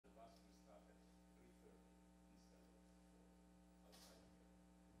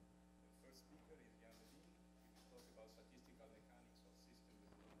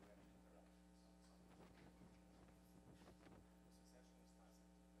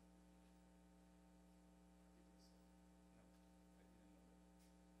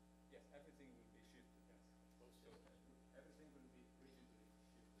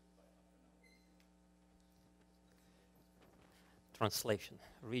translation,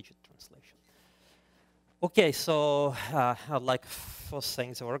 rigid translation. Okay, so I'd like first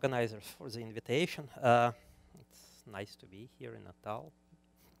thank the organizers for the invitation. It's nice to be here in Natal.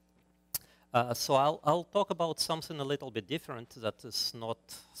 So I'll talk about something a little bit different that is not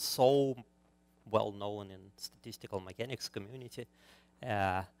so well known in statistical mechanics community.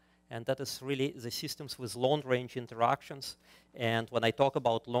 And that is really the systems with long-range interactions. And when I talk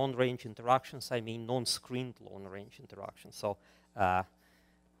about long-range interactions, I mean non-screened long-range interactions. So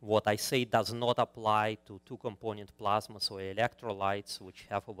what I say does not apply to two-component plasmas or electrolytes, which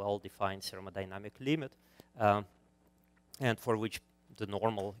have a well-defined thermodynamic limit, and for which the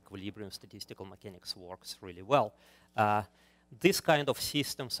normal equilibrium statistical mechanics works really well. These kind of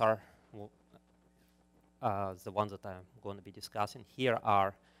systems are, the ones that I'm going to be discussing here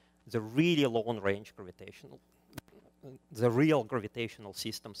are the really long-range gravitational, the real gravitational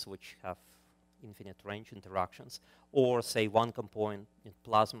systems which have infinite range interactions, or say one component in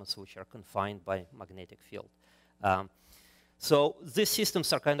plasmas which are confined by magnetic field. So these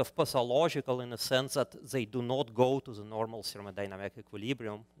systems are kind of pathological in the sense that they do not go to the normal thermodynamic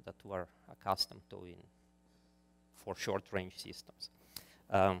equilibrium that we're accustomed to for short-range systems.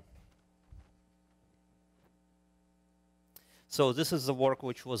 So this is the work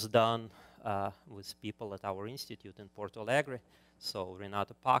which was done with people at our institute in Porto Alegre. So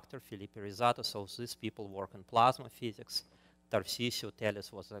Renato Pachter, Felipe Risato, so these people work in plasma physics. Tarcísio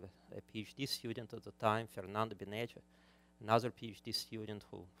Teles was a PhD student at the time. Fernando Binetti, another PhD student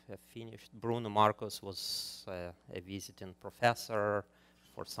who have finished. Bruno Marcos was a visiting professor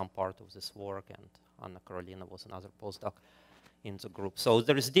for some part of this work, and Anna Carolina was another postdoc in the group. So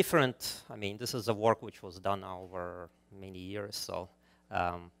there is different, I mean, this is a work which was done over many years, so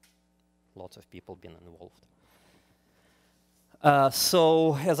lots of people been involved.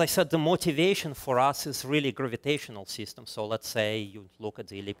 So as I said, the motivation for us is really gravitational system. So let's say you look at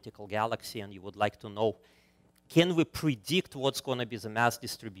the elliptical galaxy and you would like to know, can we predict what's going to be the mass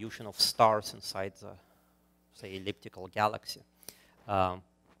distribution of stars inside the, say, elliptical galaxy?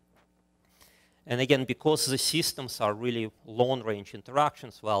 And again, because the systems are really long-range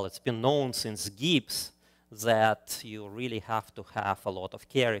interactions, well, it's been known since Gibbs that you really have to have a lot of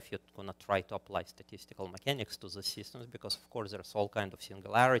care if you're going to try to apply statistical mechanics to the systems, because, of course, there's all kinds of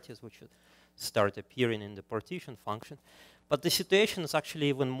singularities which start appearing in the partition function. But the situation is actually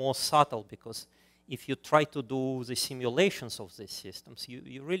even more subtle, because if you try to do the simulations of these systems,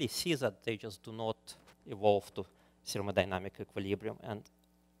 you really see that they just do not evolve to thermodynamic equilibrium. And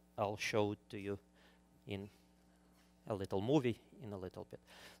I'll show it to you in a little movie in a little bit.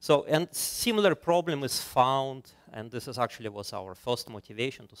 So, and similar problem is found, and this is actually was our first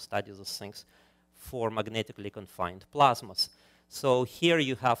motivation to study these things for magnetically confined plasmas. So here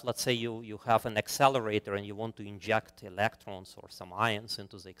you have, let's say you have an accelerator and you want to inject electrons or some ions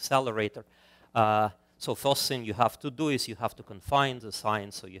into the accelerator. So first thing you have to do is you have to confine the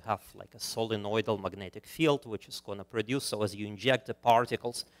ions, so you have like a solenoidal magnetic field which is going to produce, so as you inject the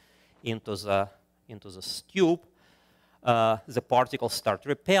particles into the tube, the particles start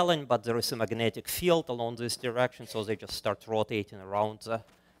repelling, but there is a magnetic field along this direction, so they just start rotating around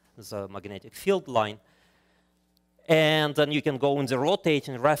the magnetic field line. And then you can go in the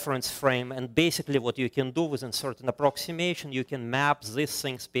rotating reference frame, and basically what you can do with a certain approximation, you can map these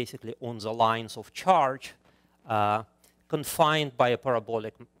things basically on the lines of charge confined by a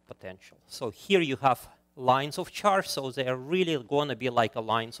parabolic potential. So here you have lines of charge, so they are really going to be like a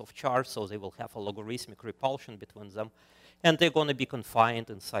lines of charge, so they will have a logarithmic repulsion between them, and they're going to be confined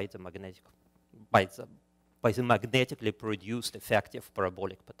inside the magnetic, by the magnetically produced effective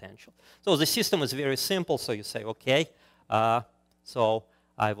parabolic potential. So the system is very simple, so you say, okay, so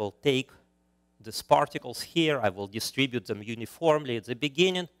I will take these particles here, I will distribute them uniformly at the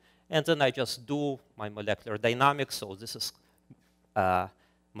beginning, and then I just do my molecular dynamics, so this is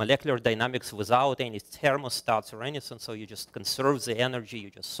molecular dynamics without any thermostats or anything, so you just conserve the energy, you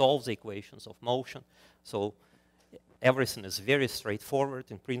just solve the equations of motion. So everything is very straightforward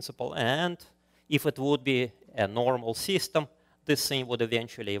in principle, and if it would be a normal system, this thing would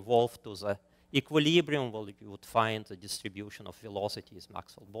eventually evolve to the equilibrium. Well, you would find the distribution of velocities,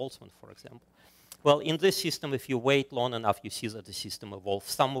 Maxwell-Boltzmann, for example. Well, in this system, if you wait long enough, you see that the system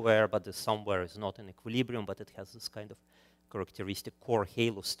evolves somewhere, but the somewhere is not in equilibrium, but it has this kind of characteristic core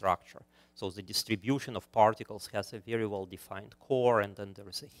halo structure. So the distribution of particles has a very well-defined core, and then there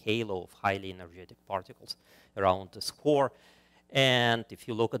is a halo of highly energetic particles around this core. And if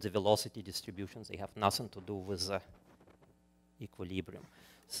you look at the velocity distributions, they have nothing to do with the equilibrium.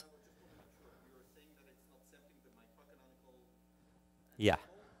 Yeah.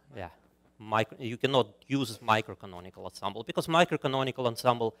 you cannot use microcanonical ensemble because microcanonical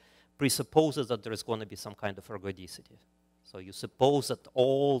ensemble presupposes that there is going to be some kind of ergodicity. So you suppose that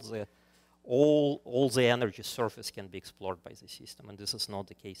all the energy surface can be explored by the system, and this is not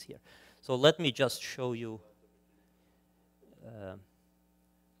the case here. So let me just show you.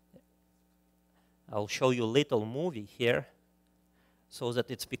 I'll show you a little movie here so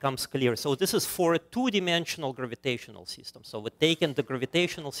that it becomes clear. So this is for a two-dimensional gravitational system. So we're taking the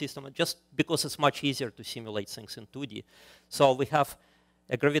gravitational system just because it's much easier to simulate things in 2D. So we have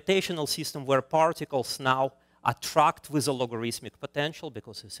a gravitational system where particles now attract with a logarithmic potential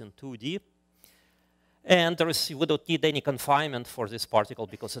because it's in 2D. And we don't need any confinement for this particle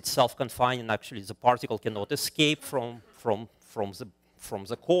because it's self-confined, and actually the particle cannot escape from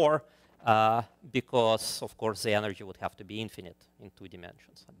the core because, of course, the energy would have to be infinite in 2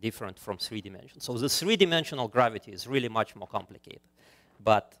 dimensions, different from 3 dimensions. So the 3-dimensional gravity is really much more complicated.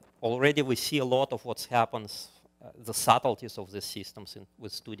 But already we see a lot of what happens, the subtleties of these systems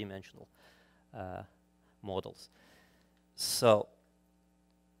with 2-dimensional models. So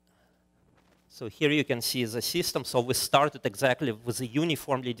here you can see the system. So we started exactly with a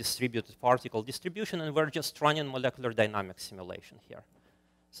uniformly distributed particle distribution, and we're just running molecular dynamics simulation here.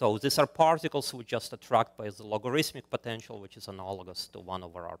 So these are particles which just attract by the logarithmic potential, which is analogous to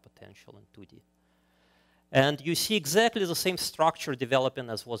 1/r potential in 2D. And you see exactly the same structure developing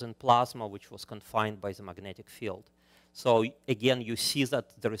as was in plasma, which was confined by the magnetic field. So again, you see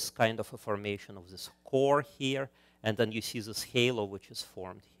that there is kind of a formation of this core here, and then you see this halo which is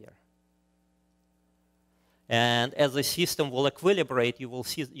formed here. And as the system will equilibrate, you will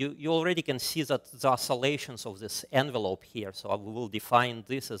see, you already can see that the oscillations of this envelope here. So we will define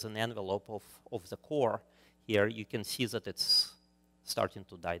this as an envelope of the core here. You can see that it's starting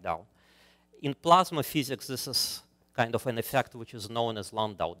to die down. In plasma physics, this is kind of an effect which is known as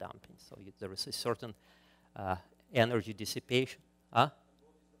Landau damping. So there is a certain energy dissipation. Huh?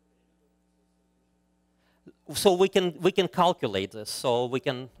 So we can calculate this. So we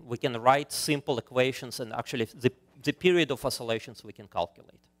can write simple equations, and actually the period of oscillations we can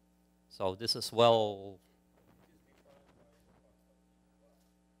calculate. So this is well.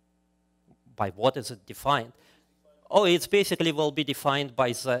 By what is it defined? Oh, it's basically will be defined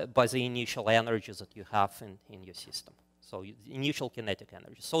by the initial energies that you have in your system. So initial kinetic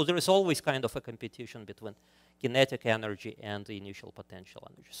energy. So there is always kind of a competition between kinetic energy and the initial potential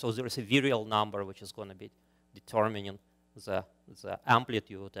energy. So there is a virial number which is going to be determining the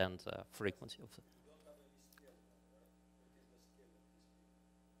amplitude and the frequency of it.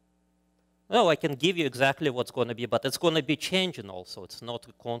 No, I can give you exactly what's going to be, but it's going to be changing also. It's not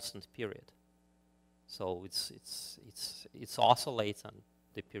a constant period. So it oscillates and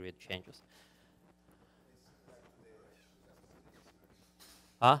the period changes.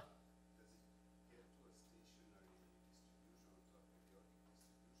 Huh?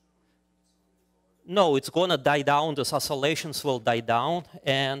 No, it's going to die down. Those oscillations will die down,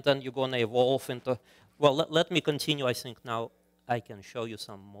 and then you're going to evolve into. Well, let me continue. I think now I can show you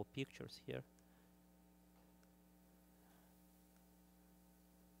some more pictures here.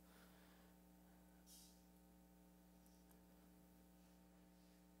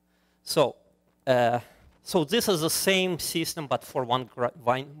 So this is the same system, but for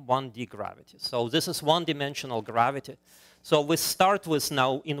 1D gravity. So this is one-dimensional gravity. So we start with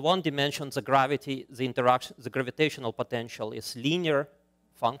now, in 1 dimension, the gravity, the gravitational potential is linear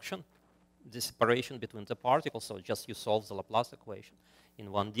function, the separation between the particles. So just you solve the Laplace equation in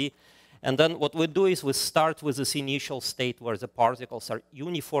 1D. And then what we do is we start with this initial state where the particles are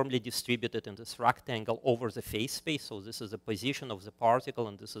uniformly distributed in this rectangle over the phase space. So this is the position of the particle,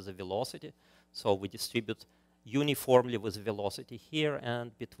 and this is the velocity. So we distribute uniformly with velocity here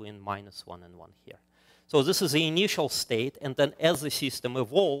and between -1 and 1 here. So this is the initial state, and then as the system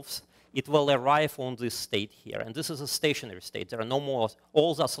evolves, it will arrive on this state here. And this is a stationary state. There are no more,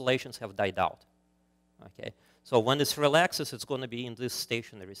 all the oscillations have died out. Okay. So when it relaxes, it's going to be in this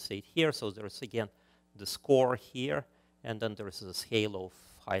stationary state here. So there's, again, this core here, and then there's this halo of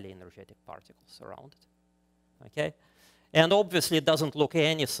highly energetic particles around it. Okay? And obviously, it doesn't look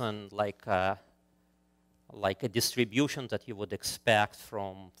anything like a distribution that you would expect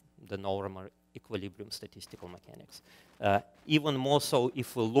from the normal equilibrium statistical mechanics. Even more so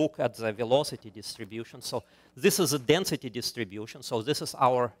if we look at the velocity distribution. So this is a density distribution. So this is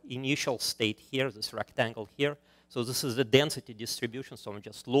our initial state here, this rectangle here. So this is the density distribution. So I'm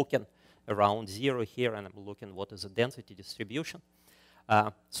just looking around 0 here, and I'm looking what is the density distribution.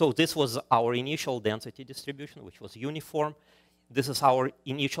 So this was our initial density distribution, which was uniform. This is our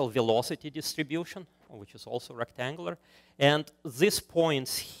initial velocity distribution, which is also rectangular. And these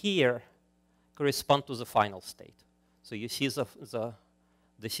points here correspond to the final state. So you see the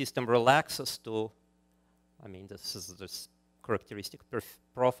system relaxes to, I mean, this is this characteristic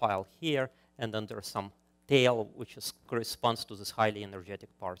profile here, and then there's some tail which corresponds to these highly energetic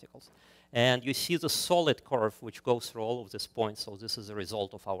particles. And you see the solid curve which goes through all of these points. So this is a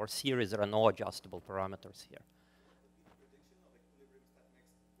result of our series. There are no adjustable parameters here.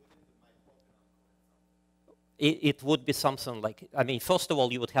 It would be something like, I mean, first of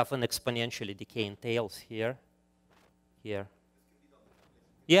all, you would have an exponentially decaying tails here, here.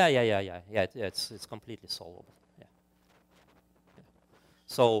 Yeah, it's completely solvable. Yeah. Yeah.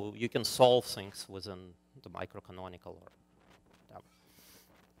 So you can solve things within the microcanonical. Or,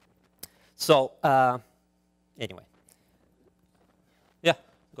 so anyway, yeah,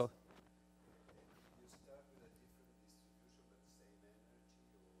 go.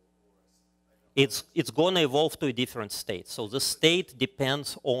 It's going to evolve to a different state. So the state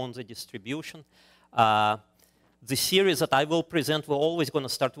depends on the distribution. The series that I will present, we're always going to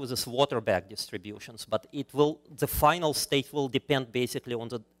start with this water-bag distributions, but the final state will depend basically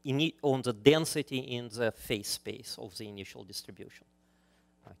on the density in the phase space of the initial distribution.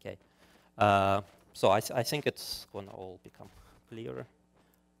 Okay, so I think it's going to all become clearer.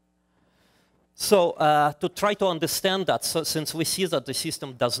 So to try to understand that, so since we see that the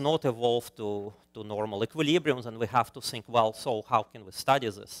system does not evolve to normal equilibriums, and we have to think, well, so how can we study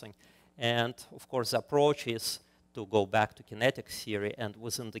this thing? And of course, the approach is to go back to kinetic theory, and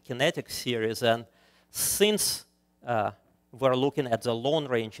within the kinetic series, and since we're looking at the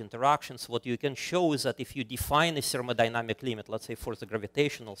long-range interactions, what you can show is that if you define a thermodynamic limit, let's say for the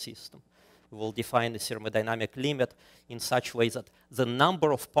gravitational system, we will define the thermodynamic limit in such way that the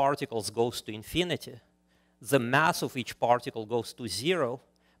number of particles goes to infinity, the mass of each particle goes to 0,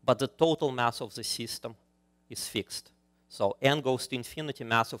 but the total mass of the system is fixed. So n goes to infinity,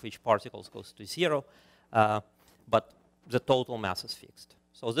 mass of each particle goes to 0, but the total mass is fixed.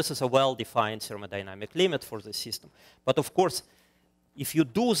 So this is a well-defined thermodynamic limit for the system. But of course, if you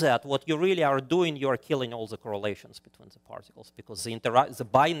do that, what you really are doing, you are killing all the correlations between the particles, because the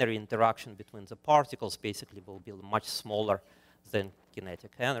binary interaction between the particles basically will be much smaller than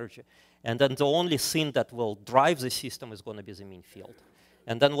kinetic energy. And then the only thing that will drive the system is going to be the mean field.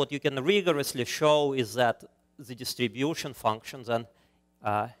 And then what you can rigorously show is that the distribution function then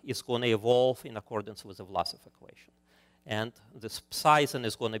is going to evolve in accordance with the Vlasov equation. And the psi then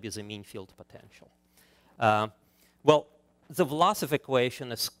is going to be the mean field potential. Well, the Vlasov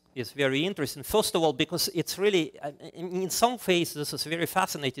equation is very interesting. First of all, because it's really, in some ways, this is very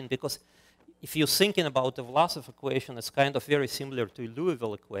fascinating, because if you're thinking about the Vlasov equation, it's kind of very similar to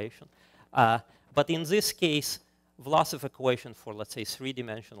Liouville equation. But in this case, Vlasov equation for, let's say,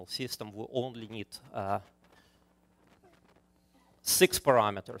 three-dimensional system will only need 6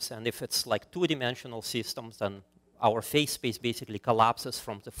 parameters. And if it's like two-dimensional systems, then our phase space basically collapses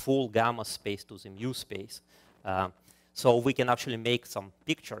from the full gamma space to the mu space. So we can actually make some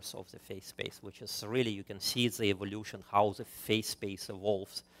pictures of the phase space, which is really, you can see the evolution, how the phase space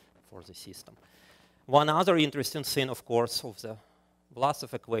evolves for the system. One other interesting thing, of course, of the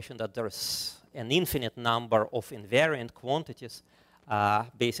Vlasov equation, that there's an infinite number of invariant quantities.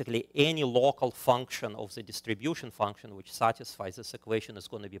 Basically, any local function of the distribution function which satisfies this equation is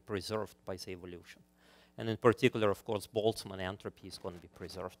going to be preserved by the evolution. And in particular, of course, Boltzmann entropy is going to be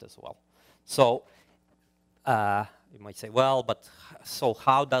preserved as well. So you might say, well, but so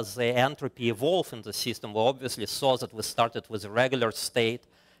how does the entropy evolve in the system? We obviously saw that we started with a regular state,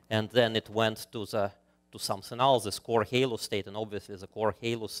 and then it went to something else, this core halo state, and obviously the core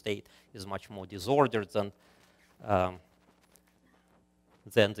halo state is much more disordered than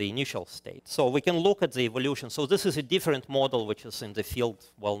the initial state. So we can look at the evolution. So this is a different model, which is in the field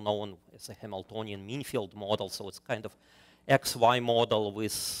well known as a Hamiltonian mean field model. So it's kind of XY model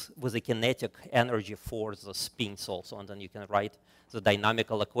with a kinetic energy for the spins also. And then you can write the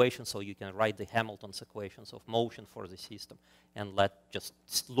dynamical equation. So you can write the Hamilton's equations of motion for the system and just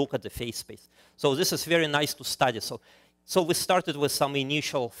look at the phase space. So this is very nice to study. So we started with some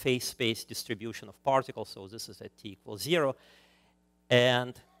initial phase space distribution of particles. So this is at t equals 0.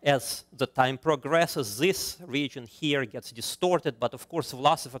 And as the time progresses, this region here gets distorted. But of course,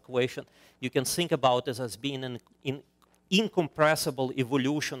 Vlasov equation, you can think about it as being an incompressible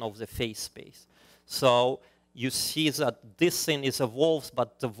evolution of the phase space. So you see that this thing is evolves,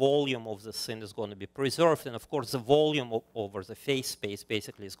 but the volume of this thing is going to be preserved. And of course, the volume over the phase space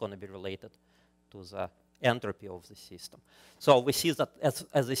basically is going to be related to the entropy of the system. So we see that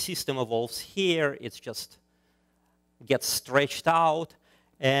as the system evolves here, it's just gets stretched out,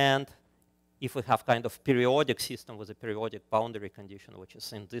 and if we have kind of periodic system with a periodic boundary condition, which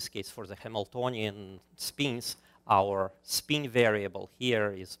is in this case for the Hamiltonian spins, our spin variable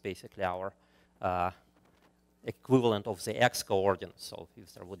here is basically our equivalent of the x coordinates. So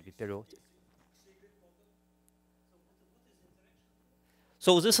if there would be periodic.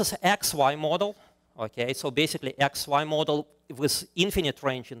 So this is XY model. Okay, so basically XY model with infinite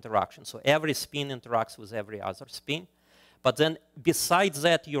range interaction. So every spin interacts with every other spin. But then besides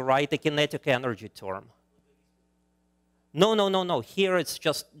that, you write a kinetic energy term. No. Here it's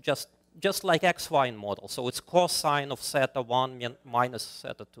just like XY model. So it's cosine of theta 1 minus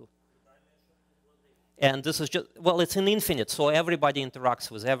theta 2. And this is just, well, it's an infinite, so everybody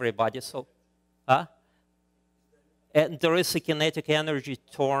interacts with everybody. So, and there is a kinetic energy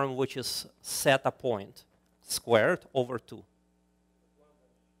term which is theta point squared over 2.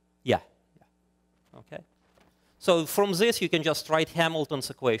 Yeah. Okay. So from this, you can just write Hamilton's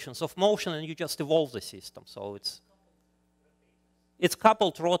equations of motion, and you just evolve the system. So it's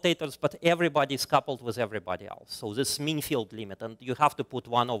coupled rotators, but everybody is coupled with everybody else. So this mean field limit, and you have to put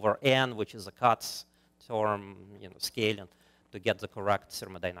 1 over n, which is a Katz's term, scaling, to get the correct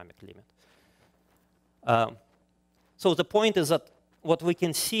thermodynamic limit. So the point is that what we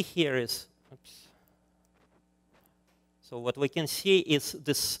can see here is, so what we can see is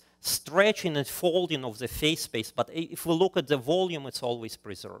this stretching and folding of the phase space, but if we look at the volume, it's always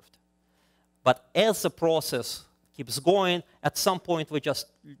preserved. But as the process keeps going, at some point we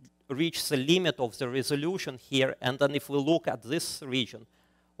just reach the limit of the resolution here, and then if we look at this region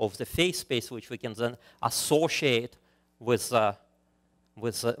of the phase space, which we can then associate with the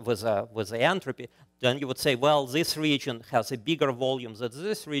entropy, then you would say, well, this region has a bigger volume than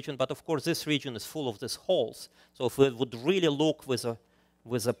this region, but of course this region is full of these holes. So if we would really look with a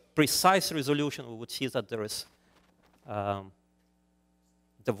precise resolution, we would see that there is the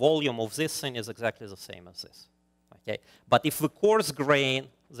volume of this thing is exactly the same as this. Okay? But if we coarse grain,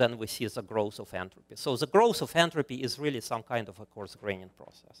 then we see the growth of entropy. So the growth of entropy is really some kind of a coarse graining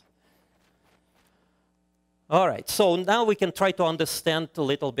process. All right, so now we can try to understand a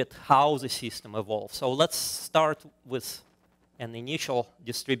little bit how the system evolves. So let's start with an initial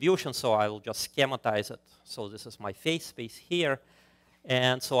distribution. So I will just schematize it. So this is my phase space here.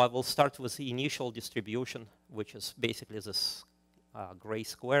 And so I will start with the initial distribution, which is basically this gray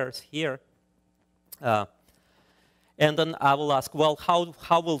squares here. And then I will ask, well,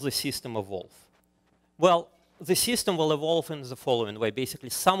 how will the system evolve? Well, the system will evolve in the following way. Basically,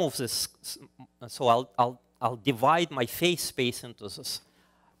 some of this, so I'll divide my phase space into this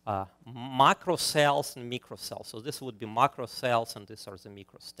macro cells and micro cells. So this would be macro cells, and these are the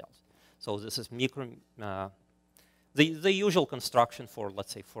micro cells. So this is the usual construction for,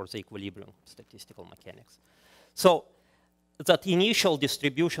 let's say, for the equilibrium statistical mechanics. So that initial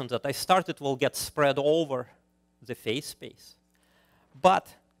distribution that I started will get spread over the phase space. But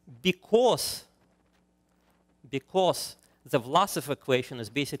because the Vlasov equation is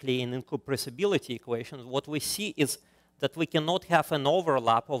basically an incompressibility equation, what we see is that we cannot have an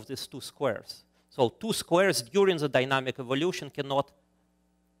overlap of these two squares. So two squares during the dynamic evolution cannot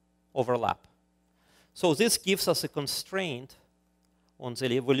overlap. So this gives us a constraint on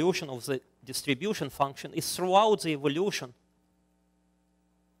the evolution of the distribution function is throughout the evolution,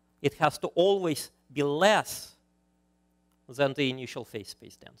 it has to always be less than the initial phase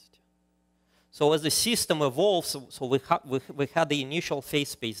space density. So as the system evolves, so we had the initial phase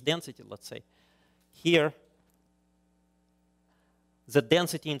space density, let's say. Here, the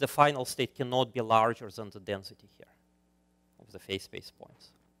density in the final state cannot be larger than the density here of the phase space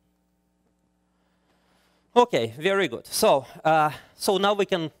points. Okay, very good. So, so now we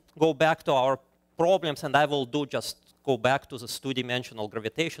can go back to our problems, and I will just go back to the two-dimensional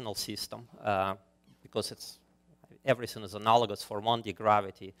gravitational system because everything is analogous for 1D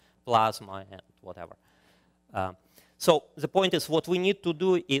gravity, plasma, and whatever. So the point is, what we need to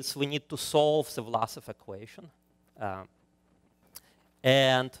do is we need to solve the Vlasov equation.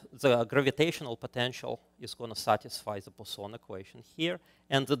 And the gravitational potential is going to satisfy the Poisson equation here.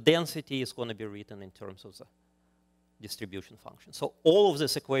 And the density is going to be written in terms of the distribution function. So all of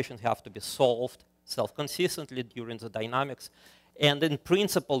these equations have to be solved self-consistently during the dynamics. And in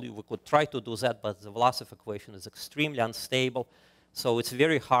principle, we could try to do that, but the Vlasov equation is extremely unstable. So it's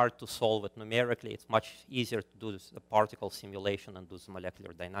very hard to solve it numerically. It's much easier to do the particle simulation and do the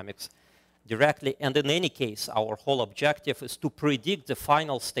molecular dynamics directly. And in any case, our whole objective is to predict the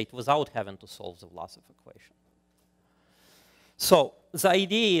final state without having to solve the Vlasov equation. So the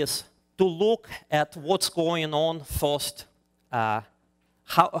idea is to look at what's going on first,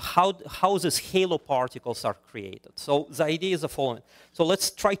 how these halo particles are created. So the idea is the following. So let's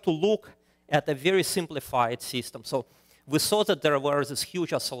try to look at a very simplified system. So we saw that there were these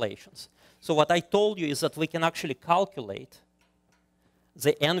huge oscillations. So what I told you is that we can actually calculate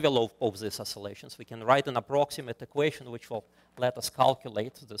the envelope of these oscillations. We can write an approximate equation which will let us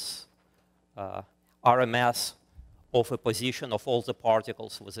calculate this RMS of a position of all the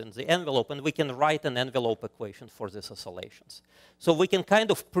particles within the envelope, and we can write an envelope equation for these oscillations. So we can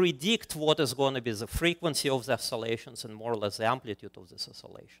kind of predict what is going to be the frequency of the oscillations and more or less the amplitude of these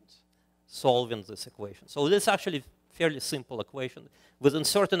oscillations, solving this equation. So this is actually a fairly simple equation. Within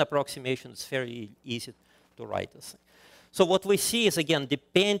certain approximations, it's very easy to write this thing. So what we see is, again,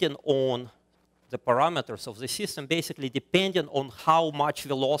 depending on the parameters of the system, basically depending on how much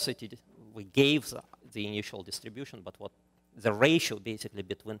velocity we gave the initial distribution, but what the ratio basically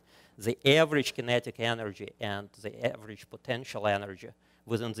between the average kinetic energy and the average potential energy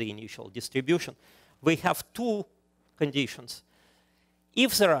within the initial distribution. We have two conditions.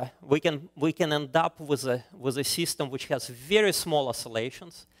 If there are, we can end up with a system which has very small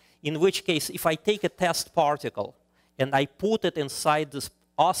oscillations, in which case if I take a test particle and I put it inside this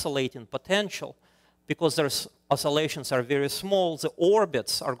oscillating potential, because there's oscillations are very small, the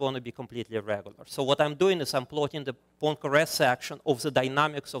orbits are going to be completely irregular. So what I'm doing is I'm plotting the Poincare section of the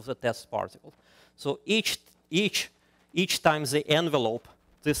dynamics of the test particle. So each time the envelope,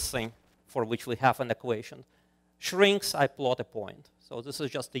 this thing for which we have an equation, shrinks, I plot a point. So this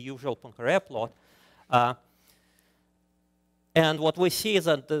is just the usual Poincare plot. And what we see is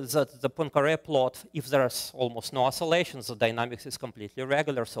that the Poincare plot, if there's almost no oscillations, the dynamics is completely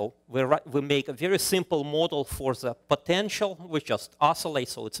regular. So we make a very simple model for the potential, which just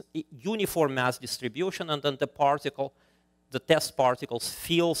oscillates. So it's uniform mass distribution, and then the test particles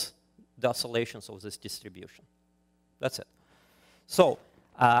feels the oscillations of this distribution. That's it. So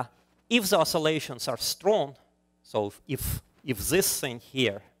if the oscillations are strong, so if this thing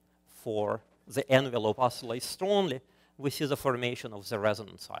here for the envelope oscillates strongly, we see the formation of the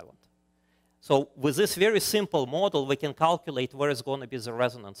resonance island. So with this very simple model, we can calculate where is going to be the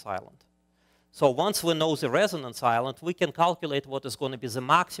resonance island. So once we know the resonance island, we can calculate what is going to be the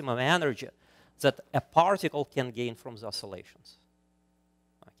maximum energy that a particle can gain from the oscillations.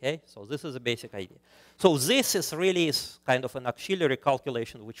 Okay, so this is the basic idea. So this is really kind of an auxiliary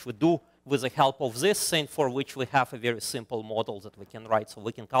calculation which we do with the help of this thing, for which we have a very simple model that we can write. So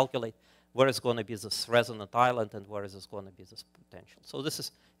we can calculate where is going to be this resonant island and where is going to be this potential. So this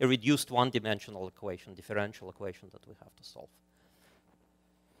is a reduced one-dimensional equation, differential equation that we have to solve.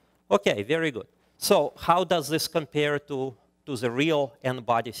 Okay, very good. So how does this compare to the real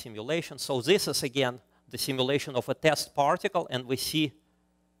n-body simulation? So this is, again, the simulation of a test particle, and we see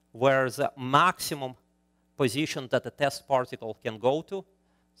where the maximum position that a test particle can go to.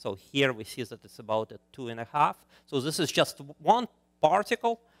 So here we see that it's about a 2.5. So this is just one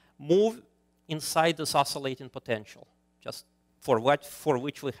particle move inside this oscillating potential, just for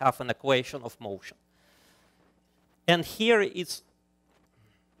which we have an equation of motion. And here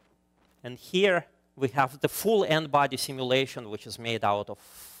we have the full n-body simulation, which is made out of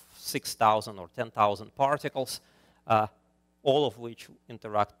 6,000 or 10,000 particles, all of which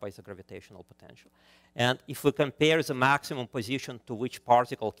interact by the gravitational potential. And if we compare the maximum position to which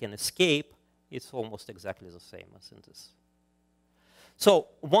particle can escape, it's almost exactly the same as in this. So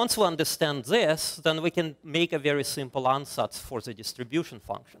once we understand this, then we can make a very simple ansatz for the distribution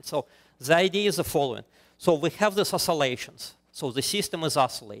function. So the idea is the following. So we have these oscillations. So the system is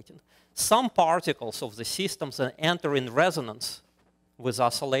oscillating. Some particles of the systems enter in resonance with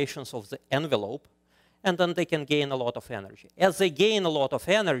oscillations of the envelope, and then they can gain a lot of energy. As they gain a lot of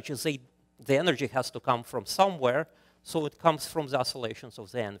energy, the energy has to come from somewhere, so it comes from the oscillations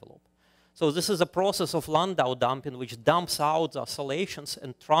of the envelope. So this is a process of Landau damping, which dumps out the oscillations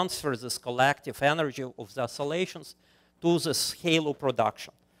and transfers this collective energy of the oscillations to this halo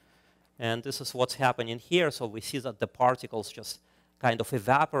production. And this is what's happening here. So we see that the particles just kind of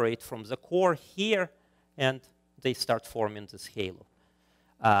evaporate from the core here, and they start forming this halo.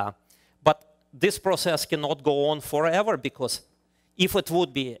 But this process cannot go on forever, because if it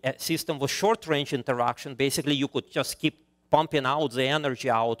would be a system with short-range interaction, basically you could just keep pumping out the energy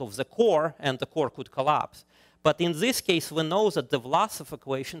out of the core, and the core could collapse. But in this case, we know that the Vlasov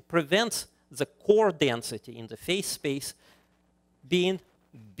equation prevents the core density in the phase space being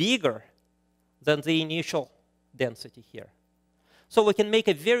bigger than the initial density here. So we can make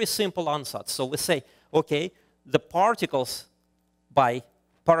a very simple ansatz. So we say, okay, the particles by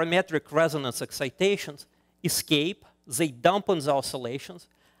parametric resonance excitations escape, they dampen the oscillations,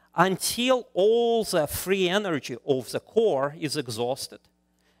 until all the free energy of the core is exhausted,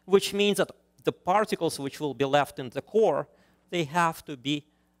 which means that the particles which will be left in the core, they have to be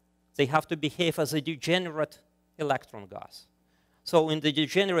they have to behave as a degenerate electron gas. So in the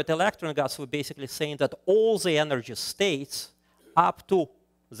degenerate electron gas, we're basically saying that all the energy states up to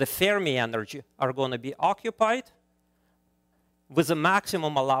the Fermi energy are going to be occupied with the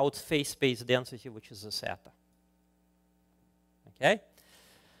maximum allowed phase space density, which is the theta. Okay?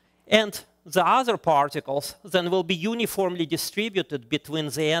 And the other particles then will be uniformly distributed between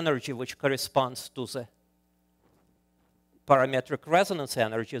the energy which corresponds to the parametric resonance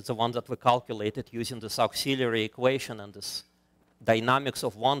energy, the one that we calculated using this auxiliary equation and this dynamics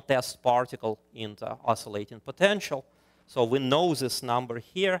of one test particle in the oscillating potential. So we know this number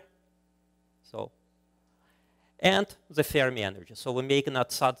here. And the Fermi energy. So we're making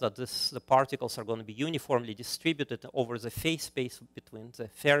that such that the particles are going to be uniformly distributed over the phase space between the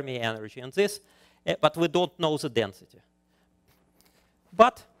Fermi energy and this, but we don't know the density.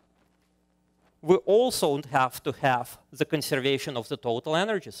 But we also have to have the conservation of the total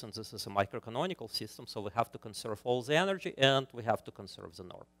energy, since this is a microcanonical system, so we have to conserve all the energy and we have to conserve the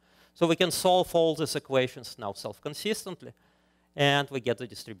norm. So we can solve all these equations now self-consistently, and we get the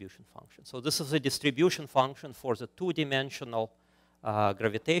distribution function. So this is a distribution function for the two-dimensional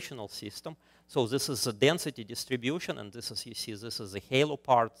gravitational system. So this is the density distribution, and this is, you see, this is the halo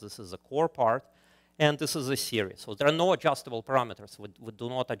part, this is the core part, and this is the series. So there are no adjustable parameters. We do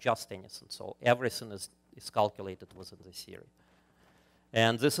not adjust anything. So everything is calculated within the series.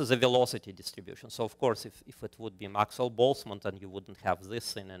 And this is a velocity distribution. So of course, if it would be Maxwell-Boltzmann, then you wouldn't have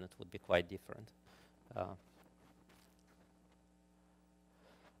this thing, and it would be quite different.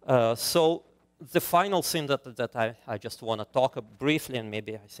 So the final thing that I just want to talk briefly, and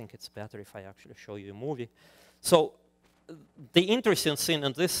maybe I think it's better if I actually show you a movie. So the interesting thing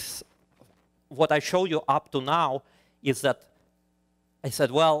in this, what I show you up to now, is that I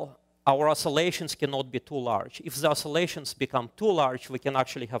said, well, our oscillations cannot be too large. If the oscillations become too large, we can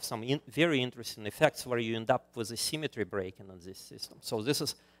actually have some very interesting effects where you end up with a symmetry breaking in this system. So this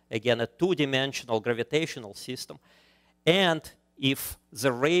is, again, a two-dimensional gravitational system. And if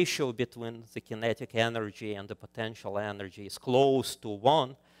the ratio between the kinetic energy and the potential energy is close to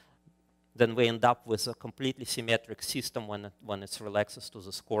 1, then we end up with a completely symmetric system when it relaxes to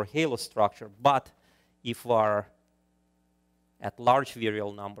the core halo structure. But if we are at large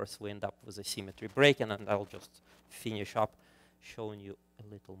virial numbers, we end up with a symmetry breaking, and I'll just finish up showing you a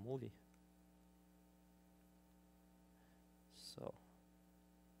little movie.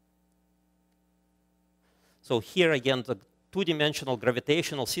 So here again, the two-dimensional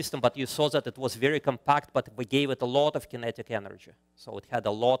gravitational system, but you saw that it was very compact, but we gave it a lot of kinetic energy. So it had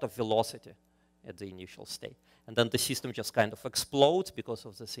a lot of velocity at the initial state. And then the system just kind of explodes because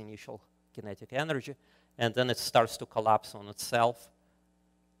of this initial kinetic energy, and then it starts to collapse on itself.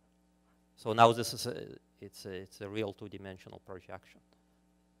 So now this is it's a real two-dimensional projection.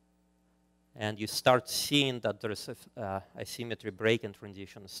 And you start seeing that there is a symmetry break-in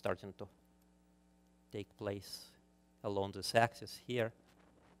transition starting to take place along this axis here.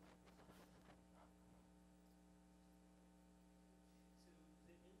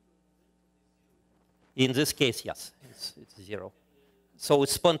 In this case, yes, it's 0. So it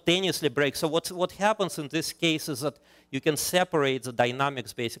spontaneously breaks. So what happens in this case is that you can separate the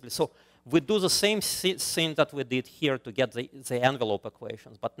dynamics basically. So we do the same thing that we did here to get the envelope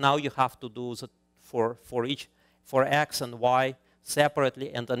equations, but now you have to do that for x and y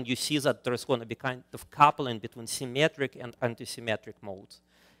separately, and then you see that there's going to be kind of coupling between symmetric and antisymmetric modes.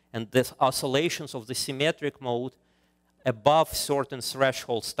 And the oscillations of the symmetric mode above certain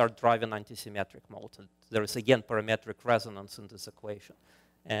thresholds start driving antisymmetric mode. There is again parametric resonance in this equation.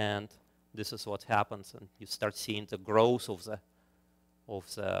 And this is what happens, and you start seeing the growth of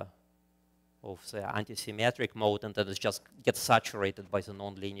the antisymmetric mode, and then it just gets saturated by the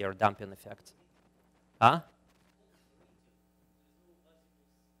nonlinear damping effect. Huh?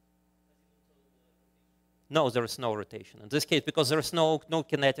 No, there is no rotation. In this case, because there is no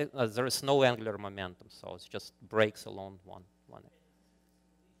kinetic, there is no angular momentum, so it just breaks along one.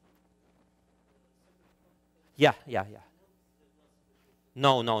 Yeah.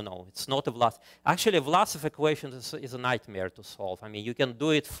 No, it's not a Vlasov. Actually, a Vlasov equation is a nightmare to solve. I mean, you can do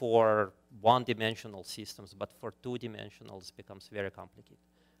it for one-dimensional systems, but for two-dimensionals, it becomes very complicated.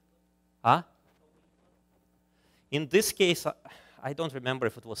 Huh? In this case, I don't remember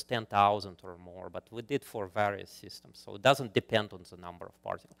if it was 10,000 or more, but we did for various systems. So it doesn't depend on the number of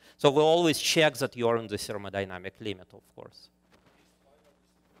particles. So we always check that you're in the thermodynamic limit, of course.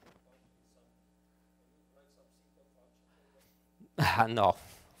 No.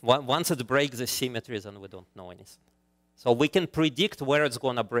 Once it breaks the symmetry, then we don't know anything. So we can predict where it's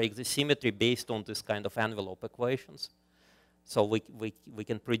going to break the symmetry based on this kind of envelope equations. So we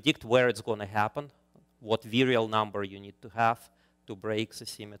can predict where it's going to happen, what virial number you need to have to break the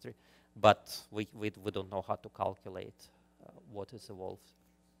symmetry, but we don't know how to calculate what is evolved.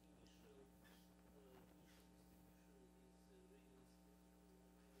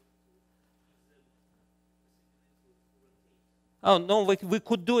 Oh, no, we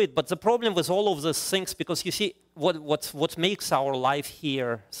could do it, but the problem with all of these things, because you see, what makes our life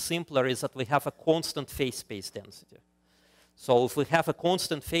here simpler is that we have a constant phase space density. So if we have a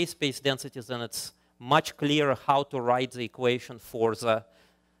constant phase space density, then it's much clearer how to write the equation for the,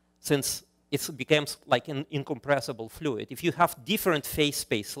 since it becomes like an incompressible fluid. If you have different phase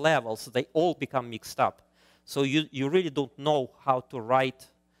space levels, they all become mixed up. So you really don't know how to write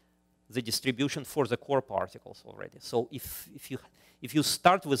the distribution for the core particles already. So if you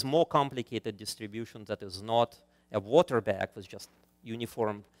start with more complicated distribution that is not a water bag with just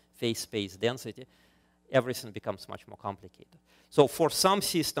uniform phase space density, everything becomes much more complicated. So for some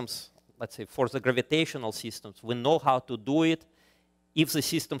systems, let's say for the gravitational systems, we know how to do it if the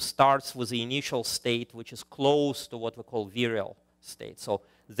system starts with the initial state, which is close to what we call virial state. So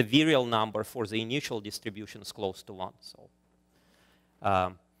the virial number for the initial distribution is close to 1. So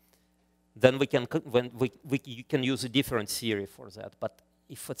then you can use a different theory for that. But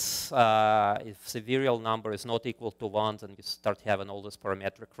if it's if the virial number is not equal to 1, then you start having all these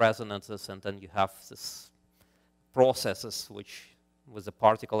parametric resonances, and then you have this processes which, with the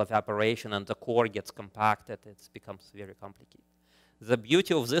particle evaporation and the core gets compacted, it becomes very complicated. The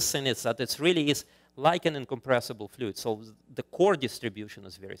beauty of this thing is that it really is like an incompressible fluid. So the core distribution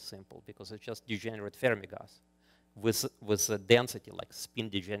is very simple because it's just degenerate Fermi gas with a density like spin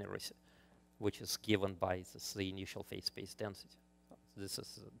degeneracy, which is given by the initial phase space density. This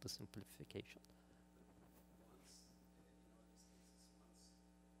is the simplification.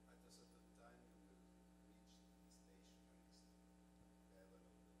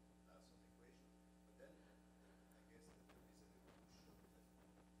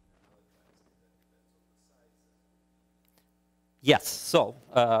 Yes, so,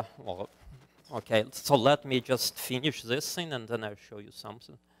 well, okay, so let me just finish this thing and then I'll show you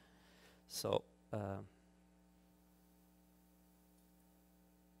something. So,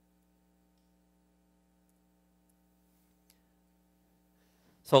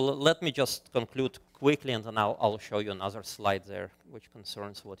 let me just conclude quickly and then I'll show you another slide there which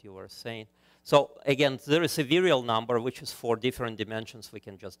concerns what you were saying. So again, there is a virial number which is 4 different dimensions we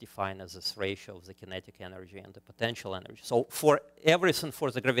can just define as this ratio of the kinetic energy and the potential energy. So for everything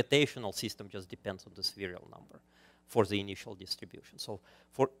for the gravitational system just depends on this virial number for the initial distribution. So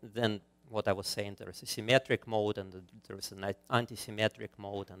for then what I was saying, there is a symmetric mode and there is an anti-symmetric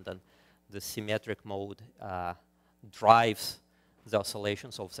mode, and then the symmetric mode drives the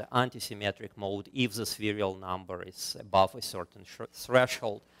oscillations of the anti-symmetric mode if the virial number is above a certain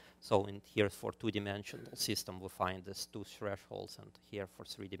threshold. So in here for 2-dimensional system, we find these 2 thresholds, and here for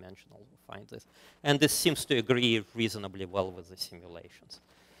 3-dimensional, we find this. And this seems to agree reasonably well with the simulations.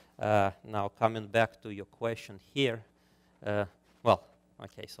 Now coming back to your question here, well,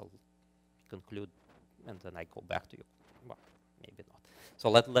 okay, so conclude, and then I go back to you. Well, maybe not. So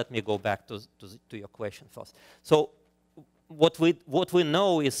let me go back to your question first. So what we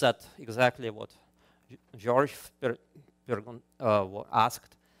know is that exactly what George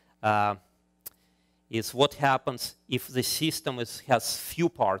asked. Is what happens if the system has few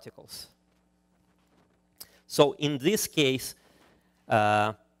particles. So in this case,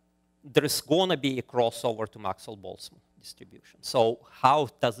 there is going to be a crossover to Maxwell-Boltzmann distribution. So how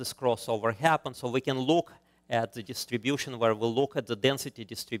does this crossover happen? So we can look at the distribution where we look at the density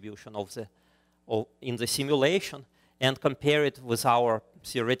distribution in the simulation and compare it with our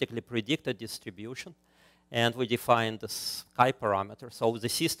theoretically predicted distribution. And we define this chi parameter. So the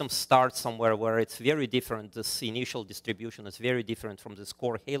system starts somewhere where it's very different. This initial distribution is very different from this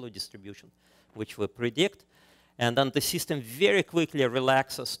core halo distribution, which we predict. And then the system very quickly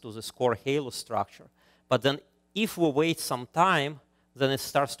relaxes to this core halo structure. But then if we wait some time, then it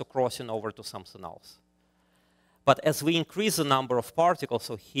starts to crossing over to something else. But as we increase the number of particles,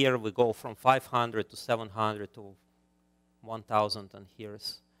 so here we go from 500 to 700 to 1,000, and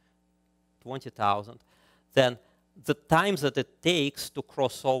here's 20,000. Then the time that it takes to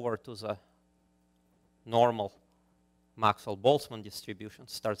cross over to the normal Maxwell-Boltzmann distribution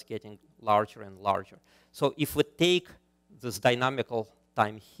starts getting larger and larger. So if we take this dynamical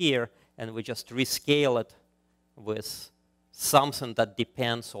time here and we just rescale it with something that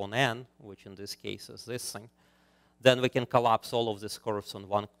depends on n, which in this case is this thing, then we can collapse all of these curves on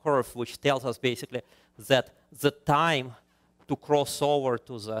one curve, which tells us basically that the time to cross over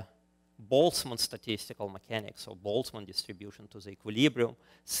to the Boltzmann statistical mechanics, so Boltzmann distribution to the equilibrium,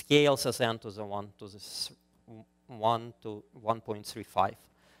 scales as n to the 1 to the 1 to 1.35.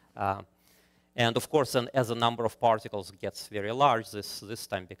 And of course, as the number of particles gets very large, this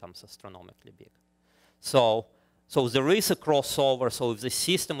time becomes astronomically big. So there is a crossover. So if the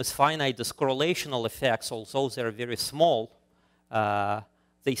system is finite, these correlational effects, although they're very small,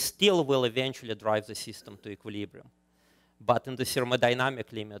 they still will eventually drive the system to equilibrium. But in the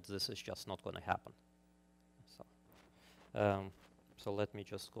thermodynamic limit, this is just not going to happen. So let me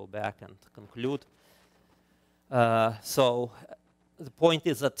just go back and conclude. So the point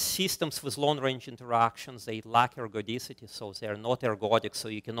is that systems with long-range interactions, they lack ergodicity, so they are not ergodic, so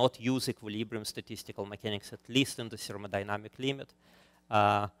you cannot use equilibrium statistical mechanics, at least in the thermodynamic limit.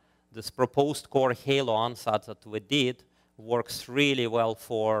 This proposed core halo ansatz that we did works really well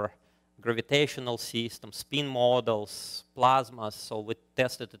for gravitational systems, spin models, plasmas, so we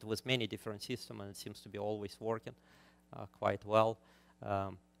tested it with many different systems, and it seems to be always working quite well.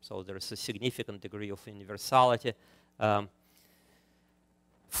 So there's a significant degree of universality.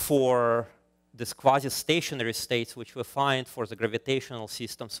 For these quasi-stationary states, which we find for the gravitational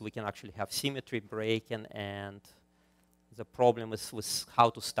systems, we can actually have symmetry breaking, and the problem is with how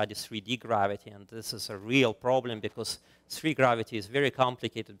to study 3D gravity, and this is a real problem because 3D gravity is very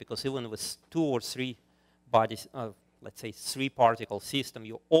complicated, because even with 2 or 3 bodies, let's say 3 particle system,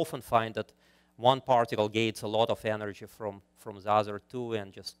 you often find that one particle gains a lot of energy from the other 2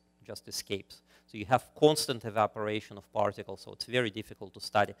 and just escapes. So you have constant evaporation of particles, so it's very difficult to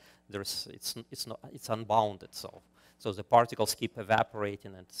study. It's unbounded, so the particles keep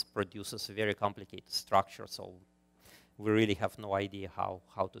evaporating, and it produces a very complicated structure. So we really have no idea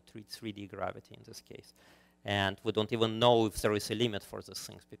how to treat 3D gravity in this case, and we don't even know if there is a limit for these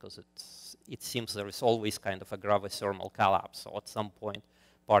things, because it seems there is always kind of a gravithermal collapse. So at some point,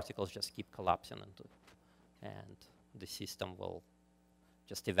 particles just keep collapsing and the system will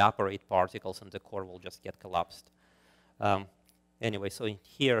just evaporate particles, and the core will just get collapsed. Anyway, so in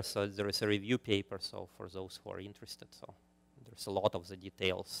here, so there is a review paper, so for those who are interested. So there's a lot of the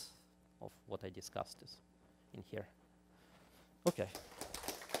details of what I discussed is in here. Okay.